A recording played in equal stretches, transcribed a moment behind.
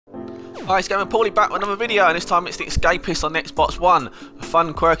Hi, it's Gamer Pauly back with another video, and this time it's the Escapists on the Xbox One. A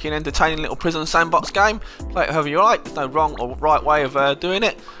fun, quirky and entertaining little prison sandbox game. Play it however you like, there's no wrong or right way of doing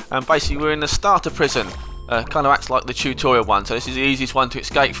it. And basically we're in the starter prison. Kind of acts like the tutorial one, so this is the easiest one to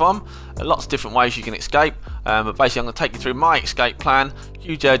escape from. Lots of different ways you can escape, but basically I'm going to take you through my escape plan,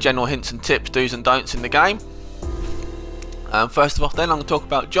 huge general hints and tips, do's and don'ts in the game. First of all then I'm going to talk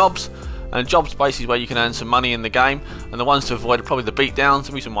about jobs. And jobs basically where you can earn some money in the game, and the ones to avoid are probably the beatdowns.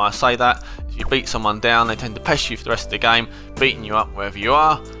 The reason why I say that is if you beat someone down, they tend to pester you for the rest of the game, beating you up wherever you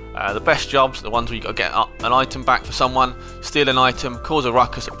are. The best jobs are the ones where you got to get an item back for someone, steal an item, cause a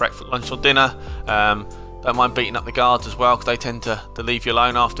ruckus at breakfast, lunch or dinner. Don't mind beating up the guards as well, because they tend to leave you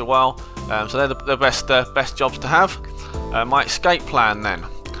alone after a while. So they're the best jobs to have. My escape plan then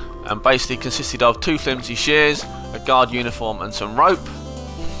basically consisted of 2 flimsy shears, a guard uniform and some rope.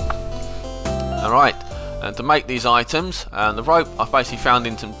 Alright, and to make these items, the rope I've basically found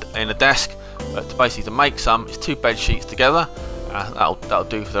in a desk, but to make some, it's 2 bed sheets together. That'll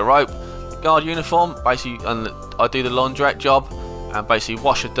do for the rope. The guard uniform, basically, and I do the laundrette job, and basically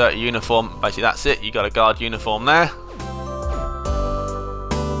wash a dirty uniform. Basically, that's it. You got a guard uniform there.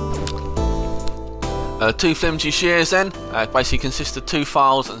 2 flimsy shears then, basically consist of 2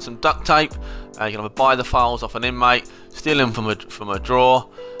 files and some duct tape. You can either buy the files off an inmate, steal them from a drawer.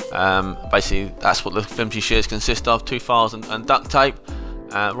 Basically that's what the flimsy shears consist of, 2 files and duct tape.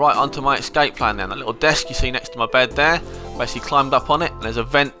 Right onto my escape plan then, that little desk you see next to my bed there, basically climbed up on it, and there's a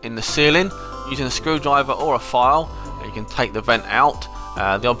vent in the ceiling. Using a screwdriver or a file, you can take the vent out.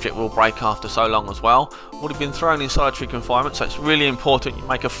 The object will break after so long as well. Would have been thrown in solitary confinement, so it's really important you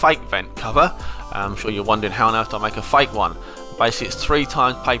make a fake vent cover. I'm sure you're wondering how on earth do I make a fake one. Basically it's 3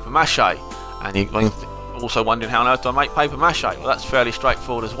 times paper mache, and you're also wondering how on earth do I make paper mache. Well, that's fairly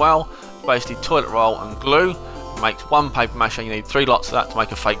straightforward as well. Basically toilet roll and glue makes 1 paper mache. You need 3 lots of that to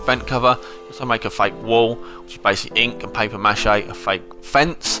make a fake vent cover. You also make a fake wall, which is basically ink and paper mache. A fake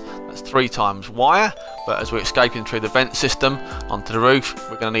fence, that's 3 times wire. But as we're escaping through the vent system onto the roof,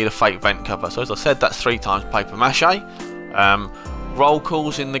 we're going to need a fake vent cover. So as I said, that's 3 times paper mache. Roll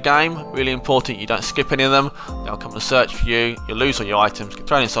calls in the game, really important you don't skip any of them. They'll come and search for you, you'll lose all your items, get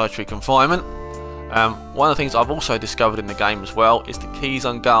thrown in solitary confinement. One of the things I've also discovered in the game as well is the keys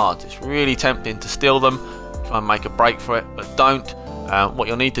on guards. It's really tempting to steal them, try and make a break for it, but don't. What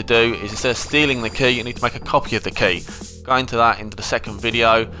you'll need to do is, instead of stealing the key, you need to make a copy of the key. Go into that into the second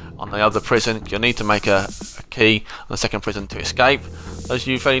video on the other prison. You'll need to make a key on the second prison to escape. Those of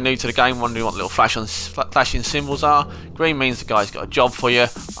you fairly new to the game wondering what little flashing symbols are, green means the guy's got a job for you.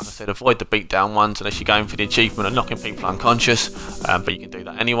 Like I said, avoid the beatdown ones unless you're going for the achievement of knocking people unconscious, but you can do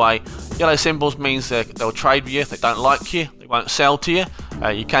that anyway. Yellow symbols means they'll trade with you. If they don't like you, they won't sell to you.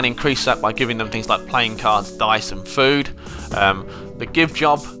 You can increase that by giving them things like playing cards, dice and food. The give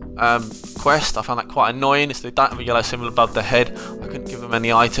job quest, I found that quite annoying. If they don't have a yellow symbol above their head, I couldn't give them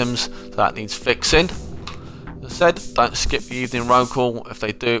any items, so that needs fixing. As I said, don't skip the evening roll call. If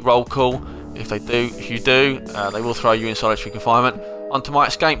you do, they will throw you in solitary confinement. Onto my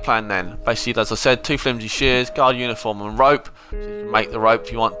escape plan then. Basically, as I said, 2 flimsy shears, guard uniform and rope. So you can make the rope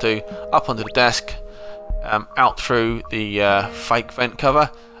if you want to, up onto the desk, out through the fake vent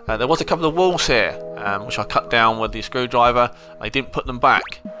cover. There was a couple of walls here, which I cut down with the screwdriver. I didn't put them back.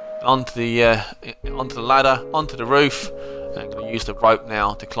 Onto the ladder, onto the roof. I'm going to use the rope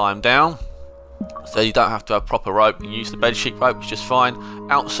now to climb down. So you don't have to have proper rope, you use the bedsheet rope, which is just fine.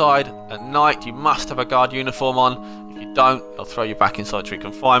 Outside at night you must have a guard uniform on. If you don't, they'll throw you back in solitary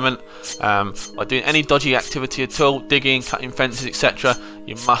confinement. By doing any dodgy activity at all, digging, cutting fences, etc.,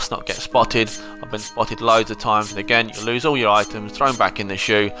 you must not get spotted. I've been spotted loads of times, and again you lose all your items, thrown back in the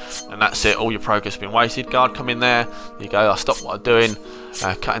shoe, and that's it, all your progress has been wasted. Guard come in there, you go, I stop what I'm doing,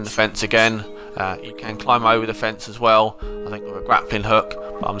 cutting the fence again. You can climb over the fence as well, I think with a grappling hook,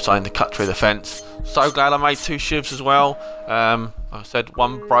 but I'm starting to cut through the fence. So glad I made 2 shivs as well. I said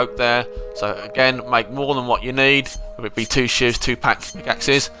 1 broke there, so again, make more than what you need. It would be 2 shivs, 2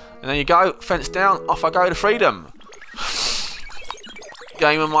 pickaxes, and there you go, fence down, off I go to freedom.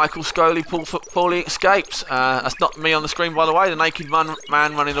 Gamer Michael Schofield, Pauly escapes. That's not me on the screen, by the way, the naked man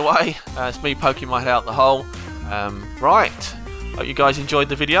running away. It's me poking my head out the hole. Right. Hope you guys enjoyed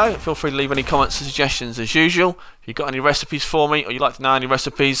the video. Feel free to leave any comments and suggestions as usual. If you've got any recipes for me, or you'd like to know any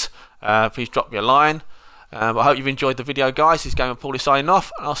recipes, please drop me a line. I hope you've enjoyed the video, guys. This is Gamer Pauly signing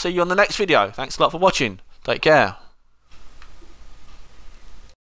off, and I'll see you on the next video. Thanks a lot for watching. Take care.